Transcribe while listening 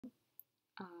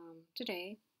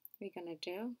Today we're gonna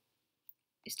do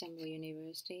Istanbul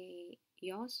University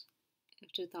YOS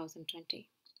of 2020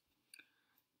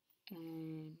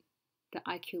 and the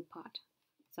IQ part.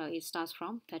 So it starts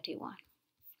from 31.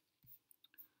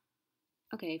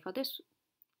 Okay, for this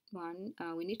one,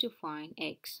 we need to find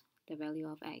x, the value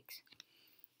of x.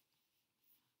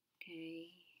 Okay,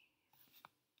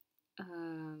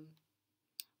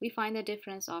 we find the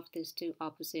difference of these two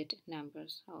opposite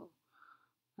numbers. So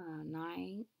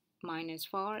 9 minus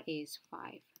 4 is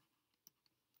 5,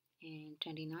 and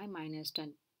 29 minus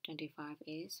 25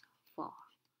 is 4,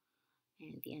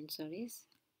 and the answer is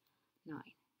 9.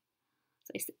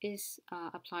 So it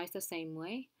applies the same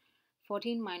way.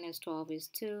 14 minus 12 is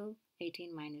 2,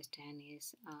 18 minus 10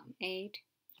 is 8,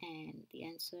 and the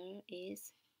answer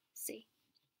is C.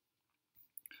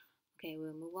 Okay,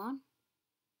 we'll move on.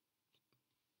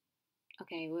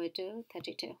 Okay, we'll do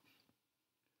 32.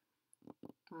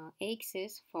 X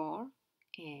is 4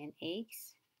 and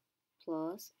x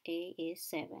plus a is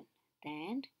 7.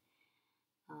 Then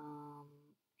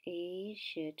a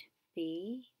should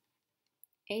be,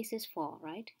 x is 4,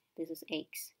 right? This is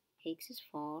x. X is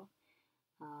 4.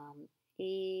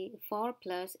 4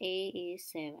 plus a is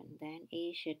 7. Then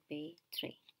a should be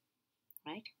 3,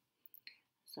 right?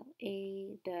 So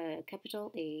the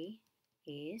capital A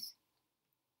is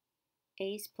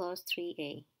x plus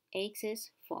 3a. X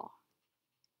is 4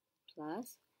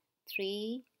 plus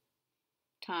 3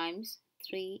 times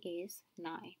 3 is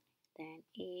 9. Then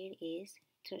it is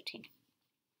 13.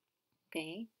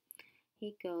 Okay,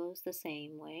 it goes the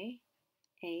same way.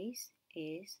 X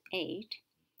is 8.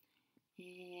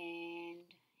 And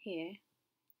here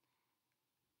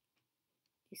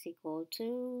is equal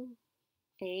to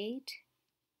 8.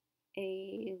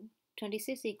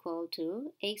 26 equal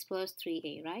to x plus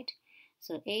 3a, right?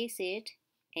 So a is 8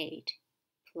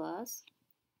 plus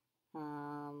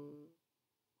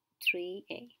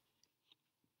 3a.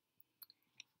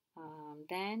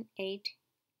 Then 8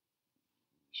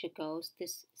 should go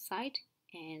this side,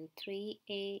 and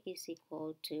 3a is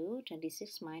equal to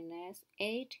 26 minus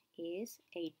 8 is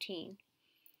 18.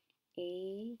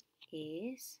 A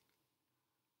is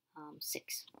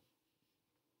 6.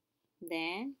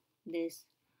 Then this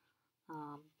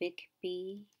big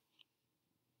B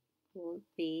would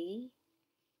be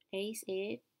a is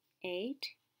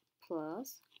 8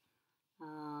 plus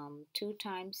 2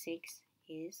 times 6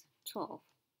 is 12.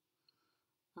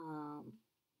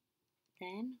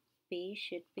 Then B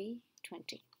should be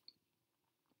 20.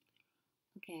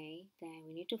 Okay, then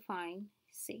we need to find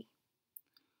C.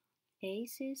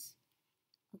 Ace is,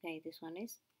 okay, this one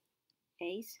is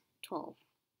ace 12.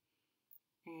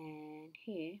 And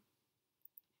here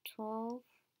 12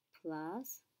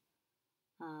 plus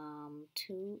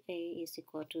 2a is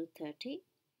equal to 30.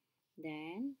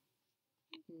 Then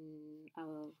I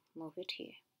will move it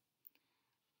here.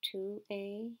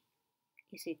 2a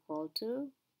is equal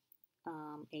to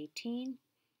 18,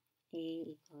 a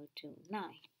equal to 9.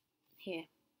 Here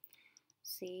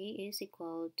C is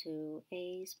equal to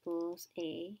a plus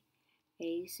a,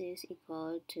 ace is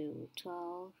equal to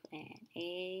 12, and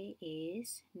a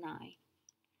is 9.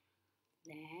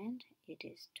 Then it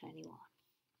is 21.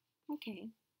 Okay,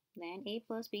 then a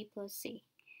plus b plus c.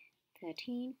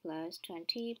 13 plus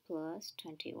 20 plus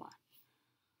 21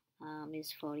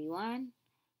 is 41,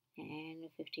 and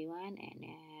 51, and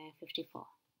 54.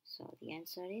 So the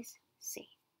answer is C.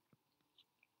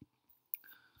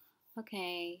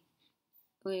 Okay,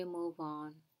 we'll move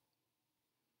on.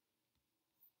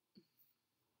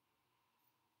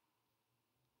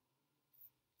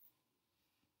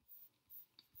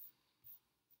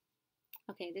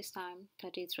 Okay, this time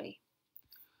 33.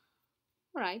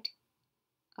 All right,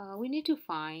 we need to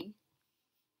find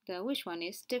which one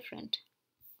is different.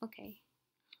 Okay,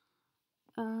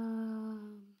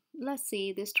 let's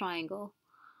see this triangle.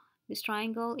 This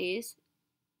triangle is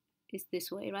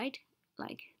this way, right?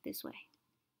 Like this way.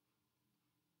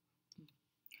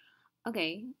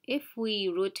 Okay, if we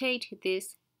rotate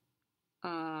this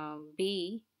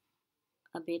B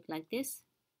a bit like this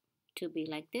to be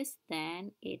like this,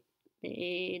 then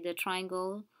the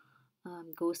triangle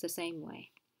goes the same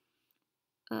way.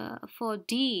 For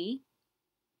D,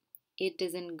 it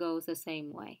doesn't go the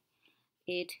same way.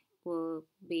 It will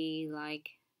be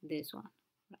like this one,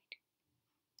 right?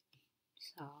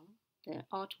 So the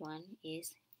odd one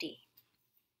is D.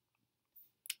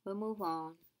 We'll move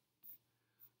on.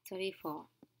 34.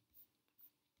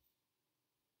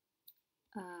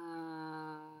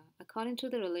 According to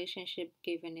the relationship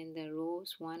given in the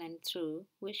rows 1 and 2,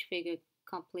 which figure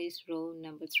completes row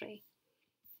number 3?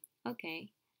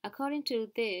 Okay, according to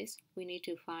this, we need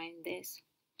to find this.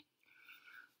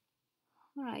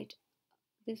 All right,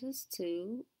 this is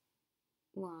 2,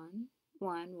 1,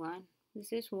 1, 1.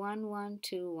 This is 1, 1,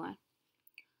 2, 1.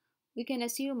 We can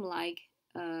assume like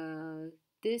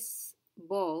this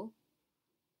ball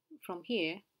from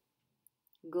here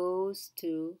goes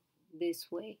to this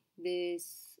way,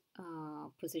 this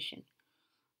position,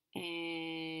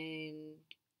 and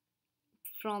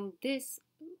from this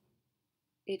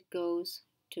it goes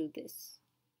to this.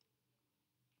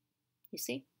 You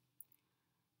see,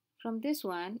 from this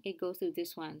one it goes to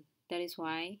this one. That is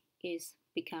why it's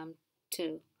become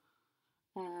 2.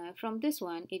 From this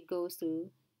one it goes to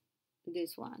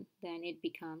this one, then it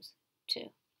becomes 2.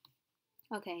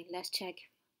 Okay, let's check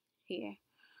here.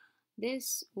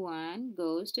 This one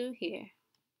goes to here,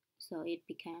 so it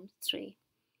becomes 3.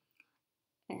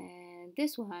 And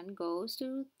this one goes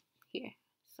to here,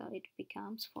 so it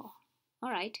becomes 4. All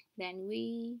right, then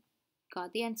we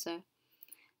got the answer.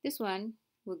 This one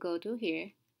will go to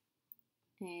here,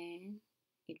 and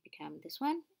it becomes this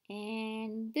one,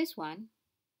 and this one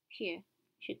here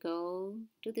should go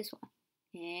to this one,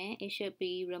 and it should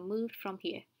be removed from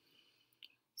here.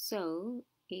 So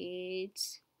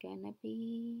it's gonna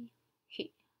be here,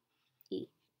 E.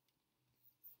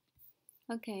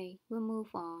 Okay, we'll move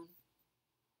on.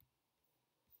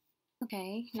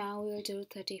 Okay, now we'll do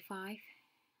 35.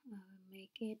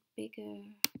 Make it bigger.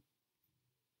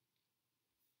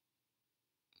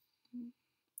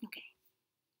 Okay.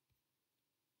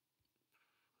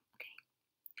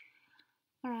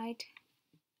 All right.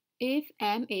 If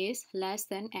m is less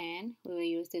than n, we will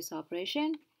use this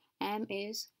operation. M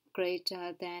is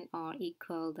greater than or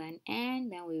equal than n,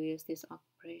 then we will use this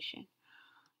operation.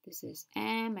 This is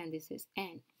m and this is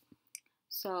n.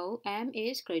 So m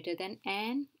is greater than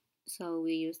n, so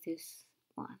we use this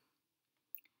one.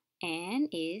 N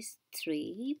is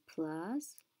 3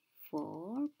 plus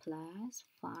 4 plus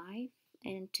 5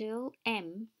 until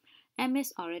m. M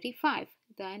is already 5.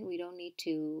 Then we don't need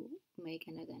to make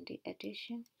another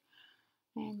addition.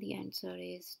 And the answer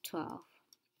is 12.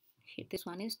 Here, this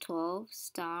one is 12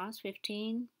 stars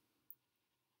 15.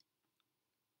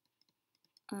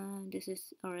 This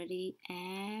is already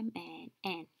m and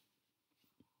n.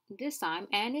 This time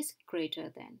n is greater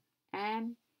than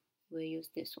m. We'll use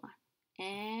this one.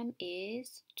 M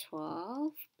is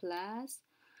 12 plus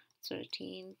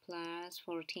 13 plus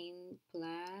 14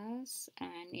 plus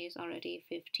n is already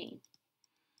 15.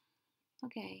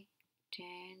 Okay, 10,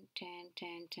 10,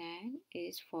 10, 10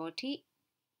 is 40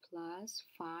 plus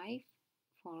 5,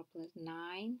 4 plus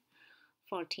 9,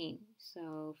 14.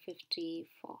 So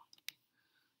 54.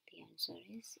 The answer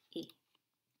is E.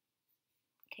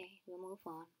 Okay, we'll move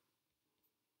on.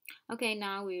 Okay,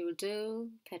 now we will do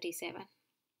 37.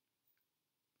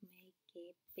 Make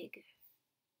it bigger.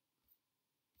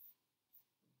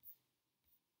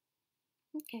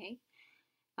 Okay,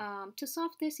 to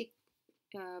solve this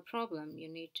problem, you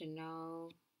need to know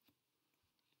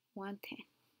one thing.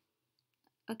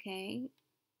 Okay,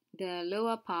 the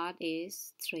lower part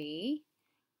is 3,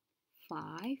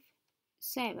 5,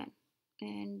 7,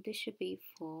 and this should be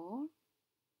 4,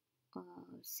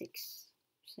 6,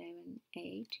 7,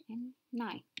 8, and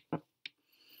 9.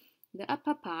 The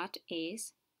upper part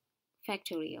is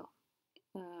factorial.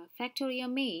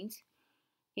 Factorial means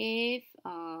if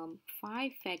 5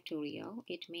 factorial,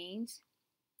 it means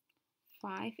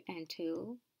 5 and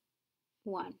 2,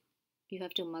 1. You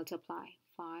have to multiply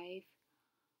 5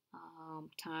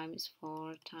 times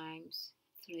 4 times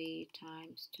 3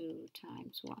 times 2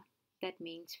 times 1. That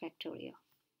means factorial.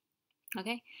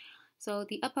 Okay, so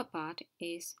the upper part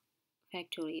is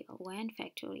factorial. When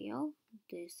factorial,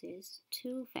 this is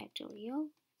 2 factorial,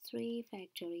 3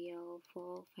 factorial,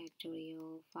 4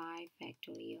 factorial, 5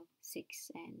 factorial,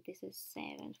 6, and this is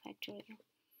 7 factorial.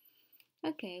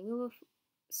 Okay, we will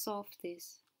solve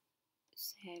this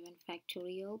 7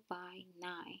 factorial by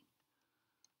 9.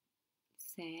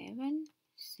 7,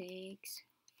 6,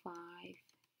 5,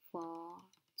 4,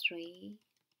 3,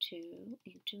 2,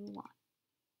 into 1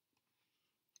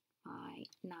 by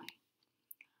 9.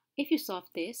 If you solve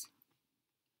this,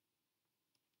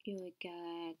 you will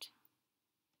get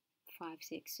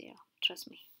 560. Trust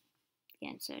me. The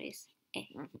answer is A.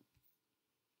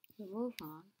 We'll move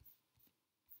on.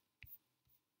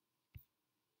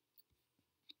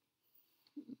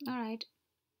 Alright.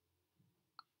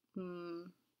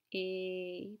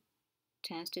 A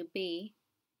tends to B.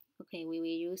 Okay, we will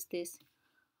use this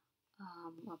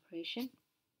operation.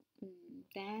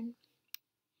 Then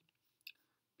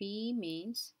B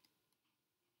means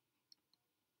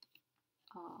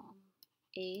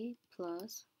A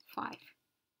plus 5,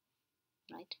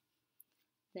 right?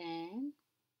 Then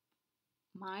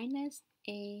minus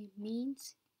A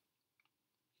means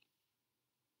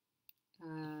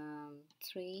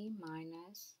 3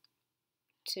 minus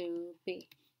 2b.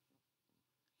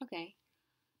 Okay,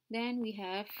 then we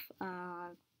have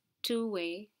two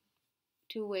ways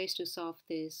to solve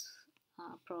this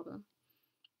problem.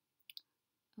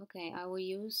 Okay, I will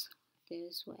use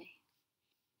this way.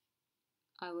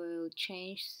 I will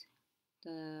change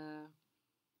the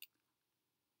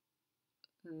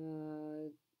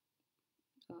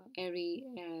area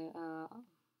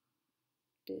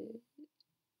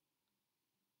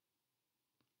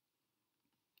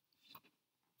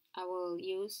I will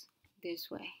use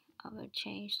this way. I will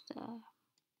change the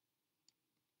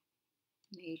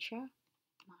nature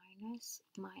minus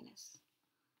minus.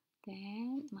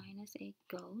 Then minus 8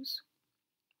 goes.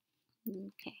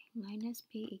 Okay, minus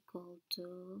b equal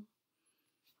to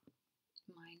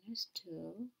minus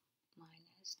 2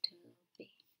 minus 2b.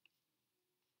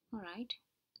 Alright,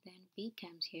 then b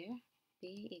comes here.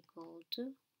 B equal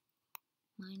to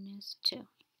minus 2.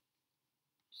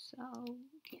 So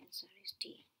the answer is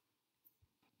D.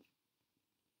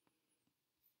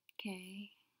 Okay,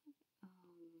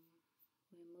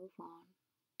 we move on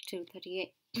to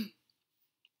 38.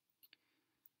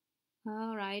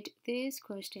 Alright, this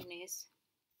question is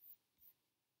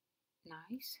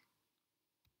nice.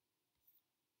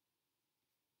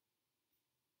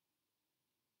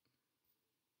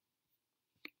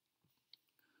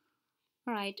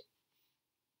 Alright,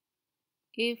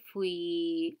 if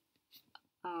we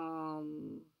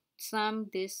sum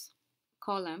this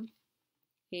column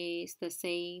is the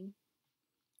same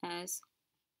as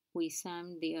we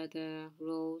sum the other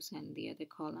rows and the other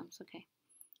columns. Okay,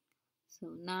 so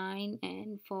 9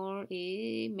 and 4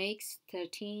 it makes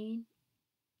 13,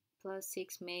 plus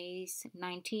 6 makes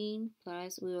 19,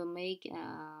 plus we will make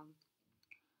an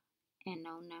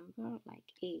unknown number like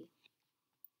A.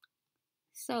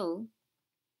 So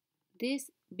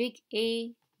this big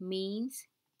A means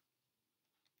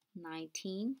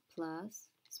 19 plus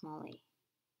small a.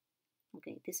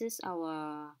 Okay, this is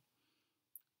our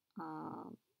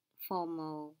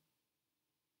formal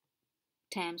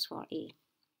terms for A.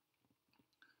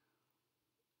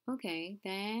 Okay,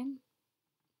 then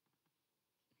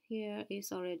here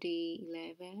is already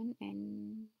 11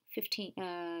 and 15,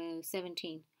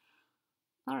 17.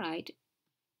 All right,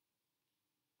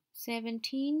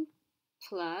 17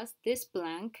 plus this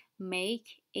blank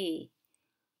make A.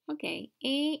 Okay,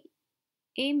 A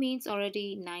means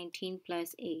already 19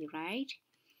 plus A, right?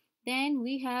 Then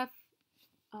we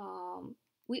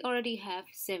already have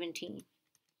 17.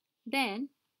 Then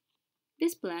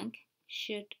this blank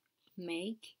should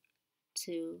make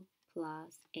 2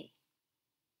 plus A,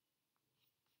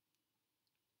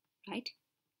 right?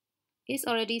 It's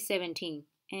already 17.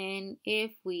 And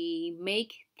if we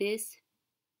make this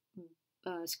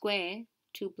square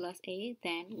 2 plus A,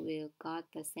 then we'll got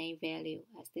the same value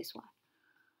as this one.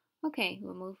 Okay,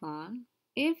 we'll move on.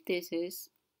 If this is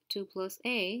 2 plus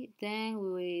A, then we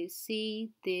will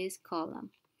see this column.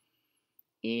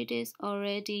 It is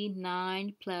already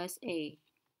 9 plus A.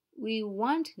 We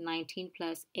want 19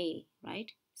 plus A,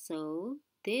 right? So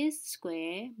this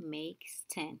square makes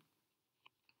 10.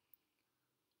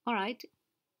 Alright,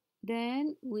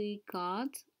 then we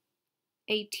got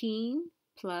 18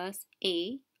 plus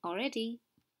A already.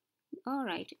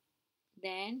 Alright,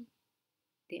 then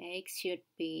the x should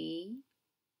be,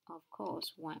 of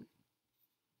course, 1.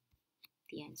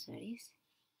 The answer is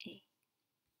A.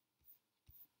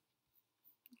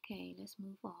 Okay, let's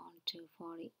move on to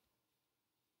 40.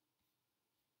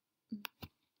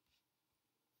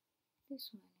 This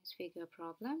one is figure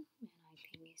problem, and I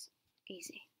think it's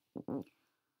easy.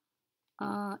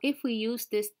 If we use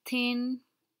this thin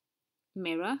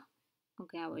mirror,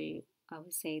 okay, I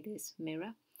will say this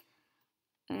mirror,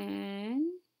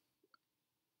 and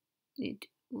it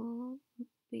will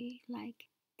be like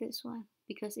this one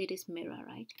because it is mirror,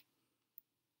 right?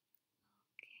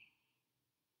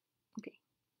 Okay.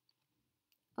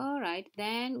 All right,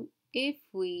 then if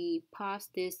we pass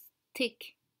this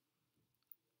thick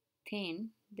thin,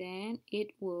 then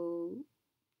it will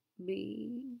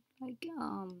be like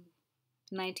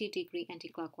 90-degree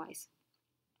anti-clockwise.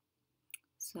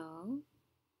 So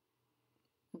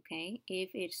okay,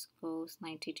 if it goes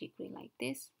 90-degree like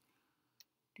this,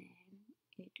 then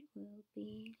it will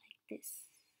be like this.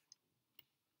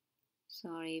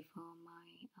 Sorry for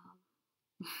my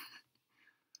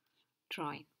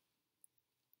drawing.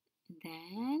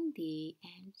 Then the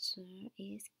answer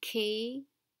is K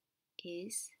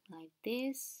is like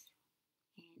this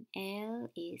and L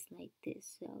is like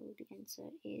this. So the answer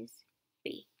is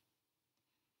B.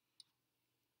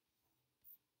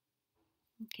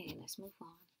 Okay, let's move on.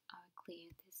 I'll clear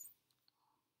this.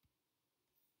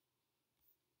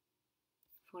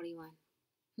 41.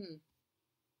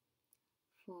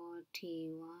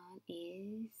 41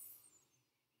 is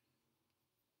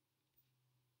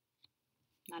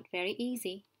not very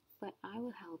easy, but I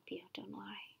will help you, don't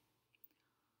worry.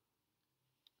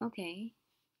 Okay,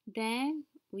 then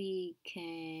we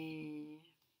can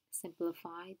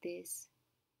simplify this,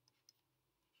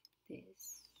 and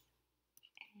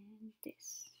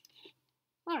this.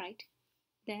 All right,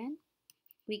 then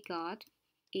we got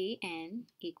an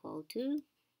equal to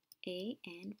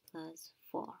an plus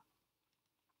 4.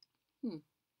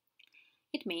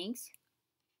 It means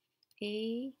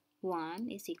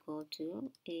a1 is equal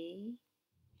to a5.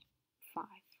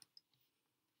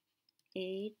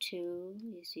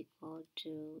 A2 is equal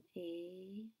to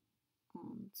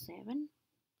a7.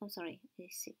 Oh, sorry,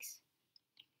 a6.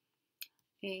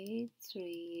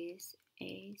 A3 is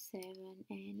a7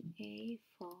 and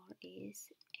a4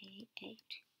 is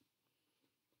a8.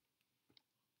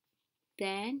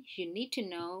 Then you need to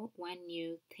know one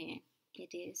new thing.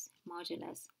 It is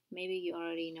modulus. Maybe you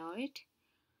already know it.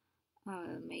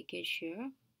 I'll make it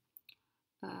sure.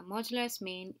 Modulus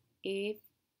means if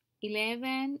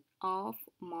 11 of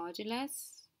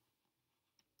modulus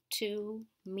 2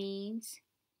 means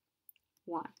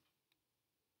 1.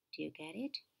 Do you get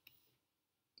it?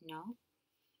 No?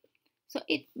 So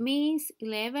it means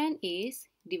 11 is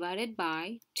divided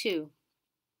by 2.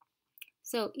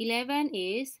 So 11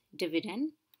 is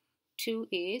dividend, 2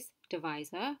 is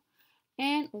divisor,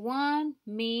 and 1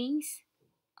 means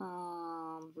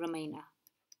remainder.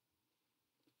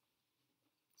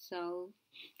 So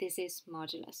this is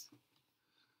modulus.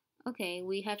 Okay,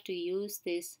 we have to use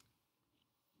this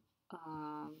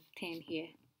thing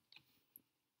here.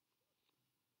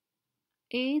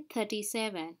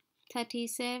 A37.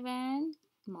 37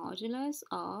 modulus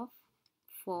of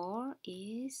 4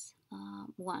 is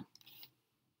 1,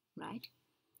 right?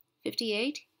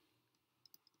 58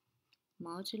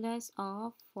 modulus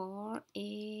of 4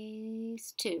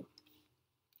 is 2.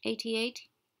 88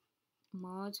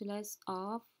 modulus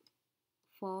of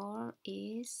 4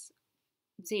 is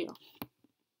 0.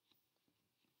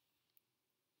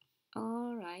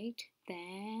 All right,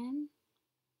 then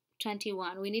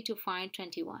 21. We need to find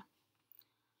 21.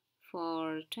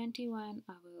 For 21,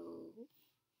 I will,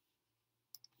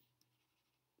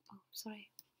 oh, sorry.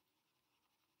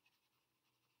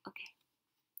 Okay.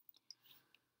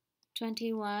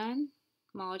 21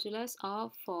 modulus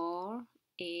of 4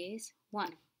 is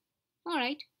 1. All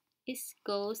right, it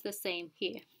goes the same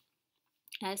here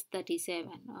as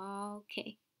 37.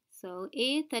 Okay, so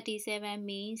A37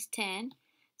 means 10.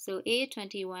 So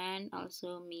A21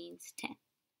 also means 10.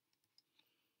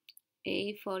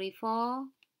 A44,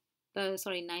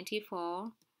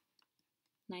 94.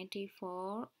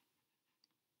 94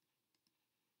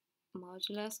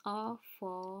 modulus of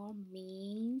 4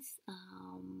 means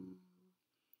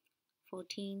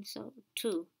 14, so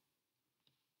 2.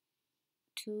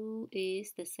 2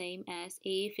 is the same as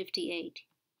A58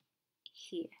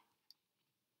 here.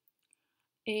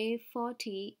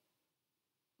 A40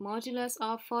 modulus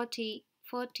of 40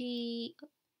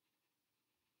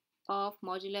 of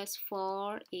modulus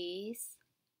 4 is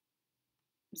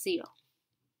 0.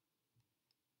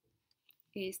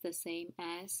 Is the same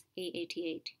as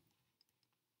A88.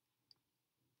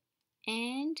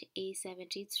 And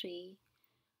A73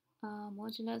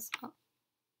 modulus of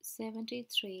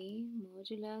 73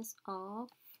 modulus of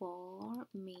 4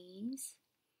 means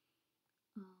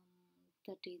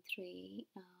 33,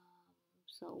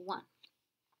 so 1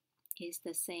 is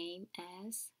the same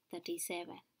as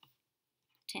 37,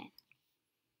 10.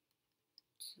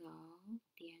 So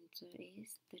the answer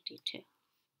is 32,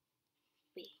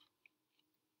 B.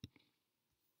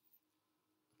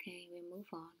 Okay, we move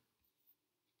on.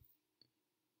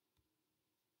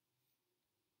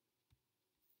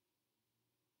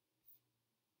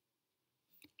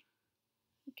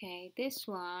 Okay, this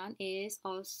one is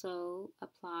also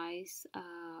applies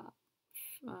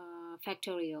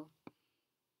factorial.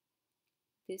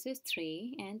 This is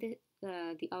 3 and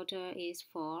the outer is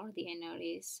 4, the inner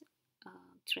is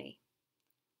 3.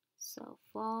 So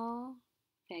 4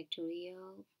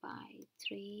 factorial by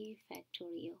 3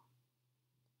 factorial.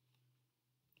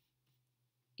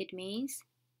 It means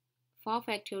 4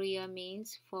 factorial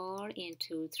means 4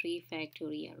 into 3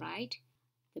 factorial, right?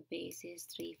 The base is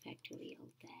 3 factorial,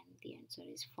 then the answer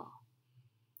is 4.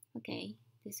 Okay,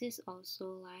 this is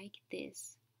also like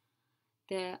this.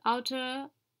 The outer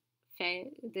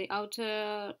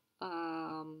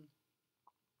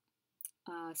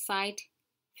side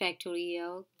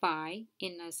factorial by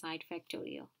inner side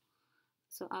factorial.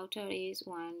 So outer is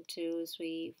 1, 2,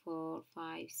 3, 4,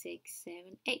 5, 6,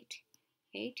 7, 8.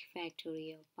 8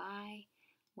 factorial by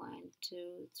 1,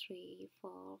 2, 3,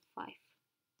 4, 5.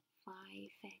 5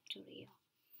 factorial.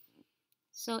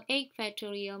 So 8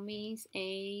 factorial means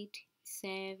 8,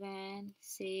 7,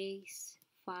 6,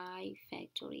 5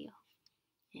 factorial.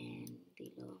 And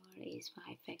the lower is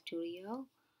 5 factorial.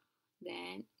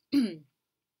 Then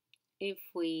if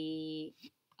we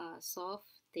solve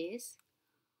this,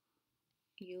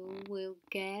 you will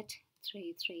get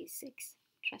 336.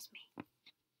 Trust me.